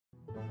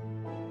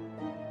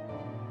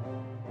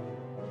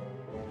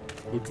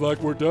Looks like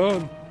we're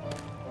done.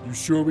 You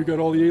sure we got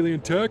all the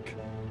alien tech?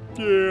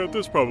 Yeah,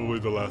 that's probably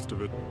the last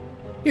of it.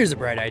 Here's a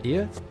bright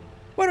idea.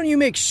 Why don't you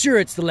make sure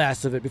it's the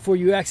last of it before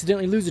you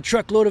accidentally lose a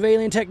truckload of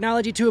alien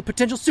technology to a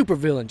potential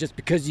supervillain just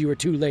because you were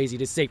too lazy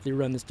to safely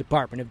run this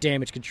Department of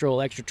Damage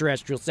Control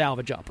extraterrestrial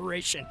salvage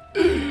operation?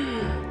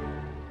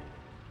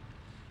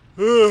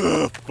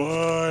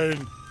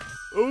 Fine.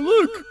 Oh,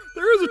 look!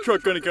 There is a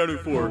truck unaccounted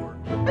for.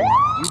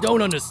 You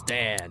don't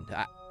understand.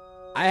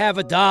 I have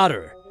a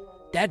daughter.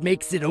 That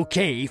makes it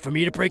okay for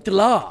me to break the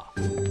law.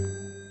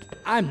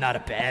 I'm not a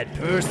bad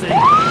person.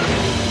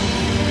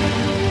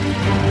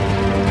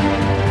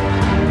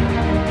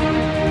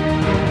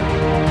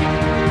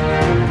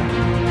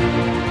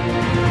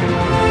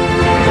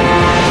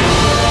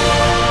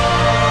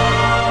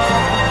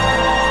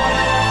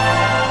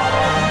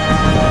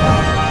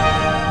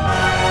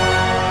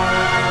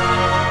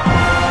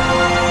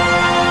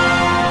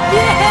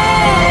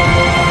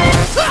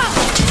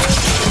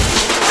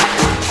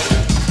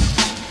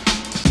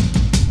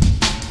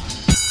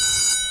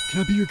 Can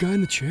I be your guy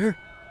in the chair?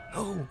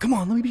 Oh, come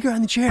on, let me be your guy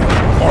in the chair.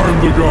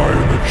 I'm the guy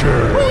in the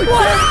chair. What is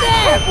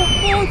that?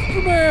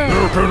 Monster Man!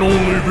 There can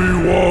only be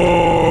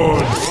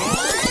one.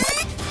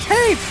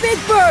 Hey, Big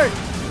Bird!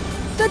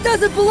 That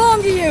doesn't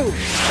belong to you!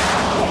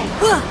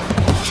 What?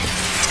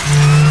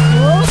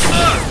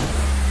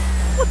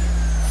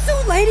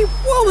 Sue Lady,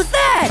 what was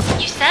that?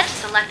 You said to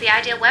select the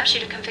ideal web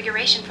shooter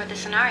configuration for this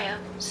scenario,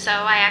 so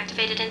I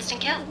activated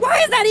Instant Kill. Why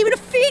is that even a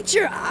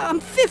feature?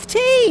 I'm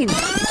 15!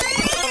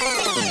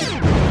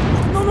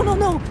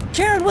 No.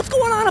 Karen, what's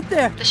going on up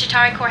there? The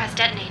Chitauri core has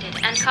detonated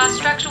and caused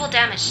structural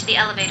damage to the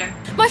elevator.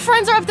 My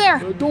friends are up there!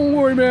 Don't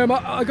worry, ma'am.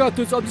 I got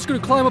this. I'm just gonna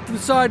climb up to the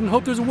side and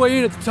hope there's a way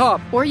in at the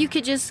top. Or you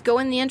could just go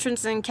in the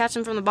entrance and catch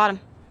them from the bottom.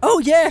 Oh,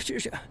 yeah, sure.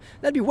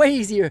 That'd be way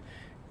easier.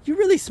 You're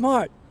really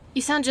smart.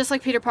 You sound just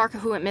like Peter Parker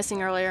who went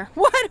missing earlier.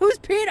 What? Who's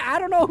Peter? I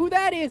don't know who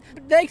that is.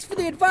 But thanks for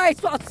the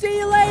advice. I'll see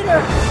you later.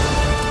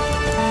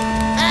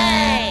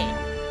 Hey!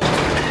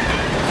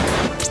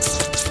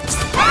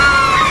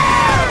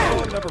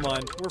 Oh, never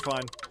mind. We're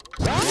fine.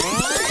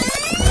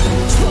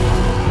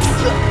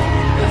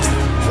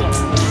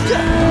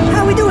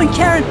 How we doing,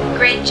 Karen?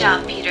 Great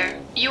job, Peter.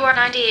 You are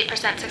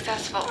 98%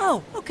 successful.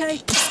 Oh,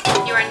 okay.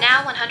 You are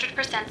now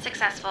 100%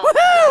 successful.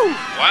 Woohoo!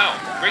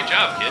 Wow, great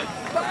job, kid.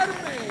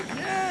 Spider-Man,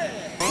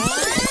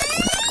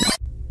 yeah!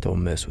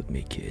 Don't mess with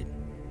me, kid.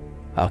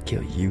 I'll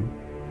kill you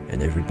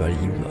and everybody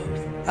you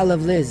love. I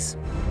love Liz.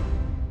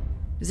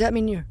 Does that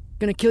mean you're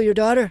gonna kill your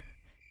daughter?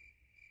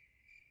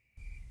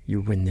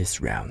 You win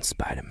this round,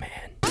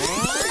 Spider-Man.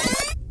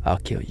 I'll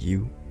kill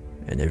you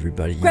and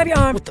everybody you... Grab your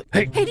arm.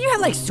 Hey, Hey, do you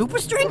have, like, super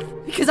strength?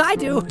 Because I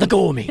do. let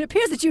go of me. It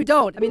appears that you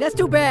don't. I mean, that's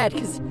too bad,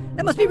 because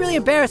that must be really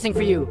embarrassing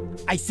for you.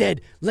 I said,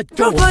 let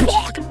go. Throw punch!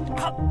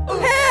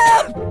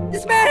 Help!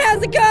 This man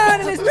has a gun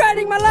and is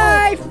threatening my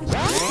life!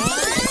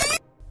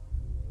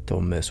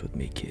 Don't mess with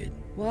me, kid.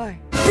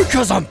 Why?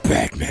 Because I'm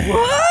Batman.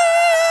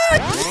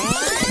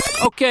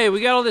 Okay, we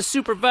got all this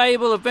super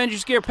valuable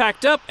Avengers gear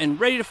packed up and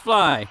ready to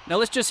fly. Now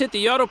let's just hit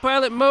the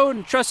autopilot mode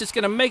and trust it's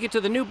gonna make it to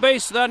the new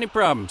base without any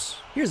problems.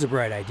 Here's a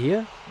bright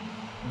idea.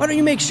 Why don't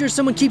you make sure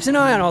someone keeps an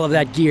eye on all of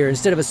that gear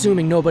instead of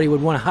assuming nobody would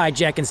want to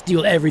hijack and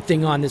steal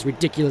everything on this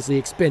ridiculously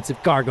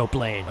expensive cargo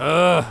plane?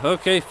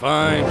 Okay,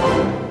 fine.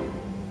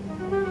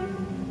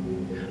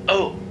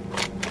 Oh.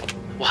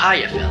 Well,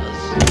 hiya, fellas.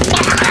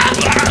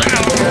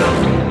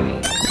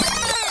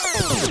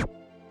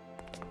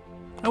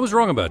 I was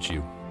wrong about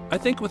you. I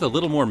think with a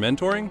little more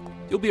mentoring,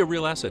 you'll be a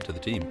real asset to the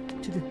team.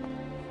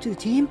 To the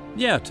team?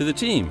 Yeah, to the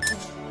team.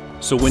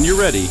 So when you're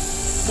ready,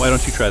 why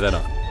don't you try that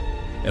on?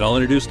 And I'll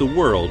introduce the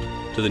world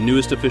to the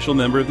newest official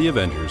member of the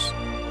Avengers,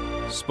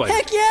 Spider.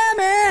 Heck yeah,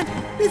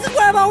 man! This is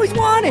what I've always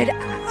wanted!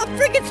 I'm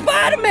freaking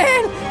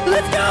Spider-Man!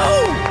 Let's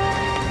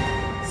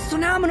go! So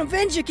now I'm an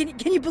Avenger,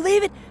 can you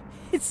believe it?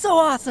 It's so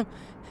awesome!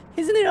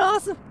 Isn't it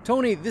awesome?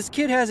 Tony, this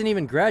kid hasn't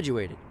even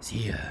graduated. Is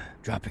he,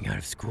 dropping out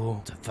of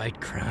school to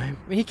fight crime?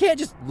 I mean, he can't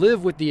just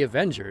live with the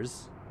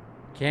Avengers.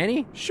 Can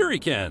he? Sure he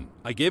can.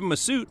 I gave him a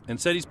suit and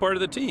said he's part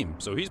of the team,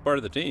 so he's part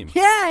of the team.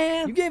 Yeah, I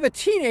am! You gave a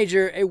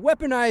teenager a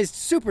weaponized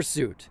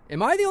supersuit.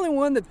 Am I the only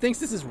one that thinks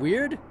this is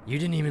weird? You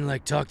didn't even,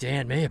 talk to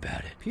Aunt May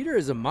about it. Peter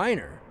is a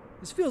minor.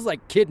 This feels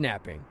like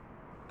kidnapping.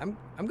 I'm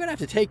gonna have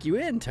to take you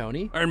in,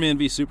 Tony. Iron Man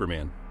v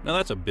Superman. Now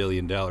that's a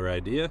billion-dollar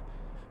idea.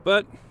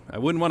 But I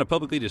wouldn't want to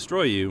publicly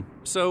destroy you,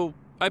 so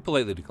I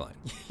politely decline.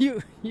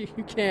 You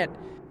can't.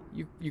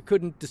 You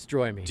couldn't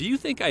destroy me. Do you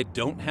think I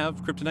don't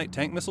have kryptonite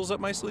tank missiles up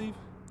my sleeve?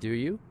 Do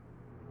you?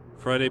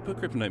 Friday, put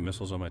kryptonite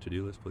missiles on my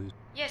to-do list, please.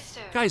 Yes, sir.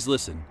 Guys,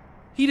 listen.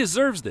 He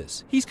deserves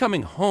this. He's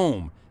coming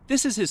home.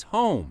 This is his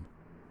home.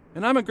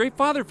 And I'm a great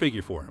father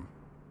figure for him.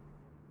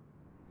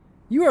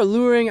 You are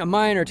luring a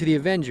minor to the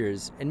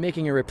Avengers and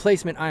making a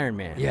replacement Iron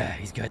Man. Yeah,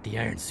 he's got the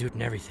iron suit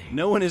and everything.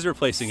 No one is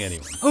replacing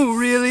anyone. Oh,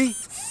 really?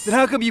 Then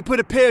how come you put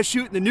a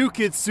parachute in the new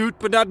kid's suit,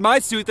 but not my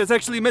suit that's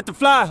actually meant to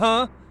fly,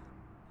 huh?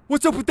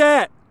 What's up with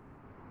that?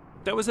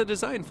 That was a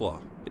design flaw.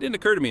 It didn't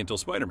occur to me until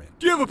Spider-Man.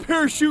 Do you have a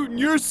parachute in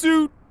your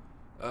suit?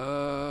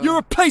 You're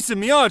replacing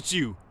me, aren't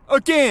you?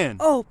 Again!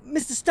 Oh,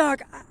 Mr.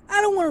 Stark,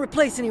 I don't want to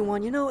replace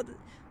anyone, you know?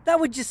 That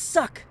would just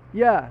suck.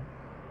 Yeah,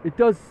 it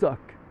does suck.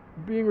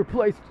 Being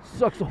replaced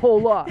sucks a whole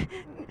lot.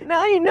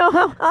 Now you know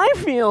how I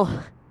feel.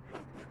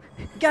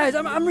 Guys,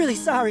 I'm really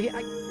sorry.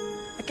 I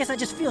guess I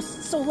just feel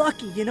so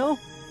lucky, you know?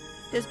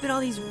 There's been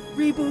all these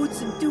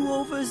reboots and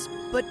do-overs,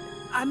 but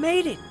I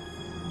made it.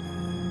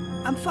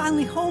 I'm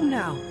finally home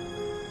now.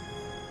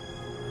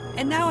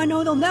 And now I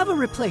know they'll never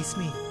replace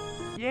me.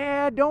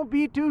 Yeah, don't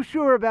be too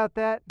sure about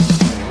that.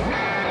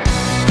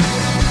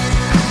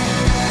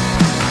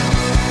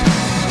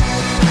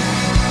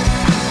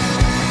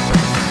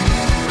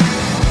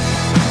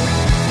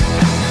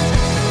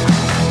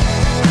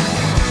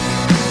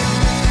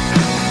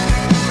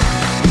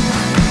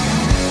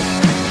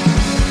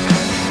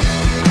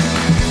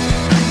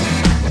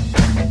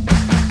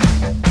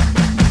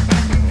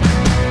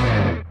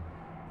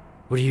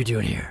 What are you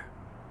doing here?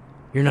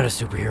 You're not a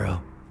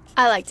superhero.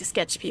 I like to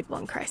sketch people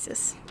in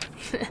crisis.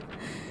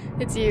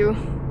 It's you.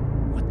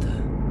 What the?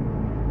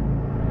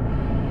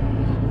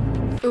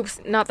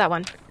 Oops, not that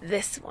one.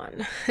 This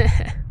one.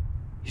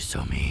 You're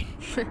so mean.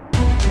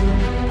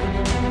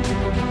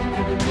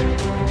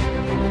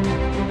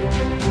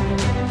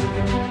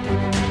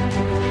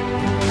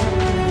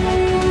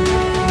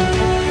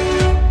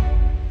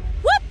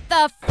 What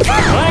the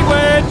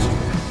Language!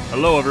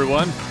 Hello,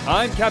 everyone.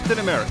 I'm Captain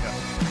America.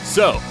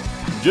 So,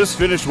 just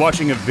finished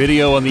watching a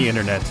video on the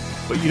internet,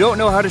 but you don't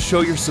know how to show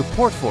your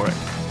support for it.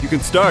 You can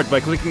start by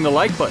clicking the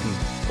like button,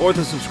 or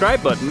the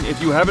subscribe button if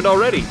you haven't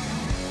already.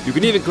 You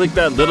can even click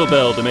that little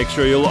bell to make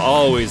sure you'll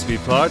always be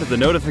part of the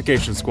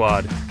notification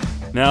squad.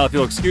 Now, if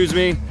you'll excuse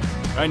me,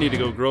 I need to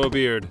go grow a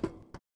beard.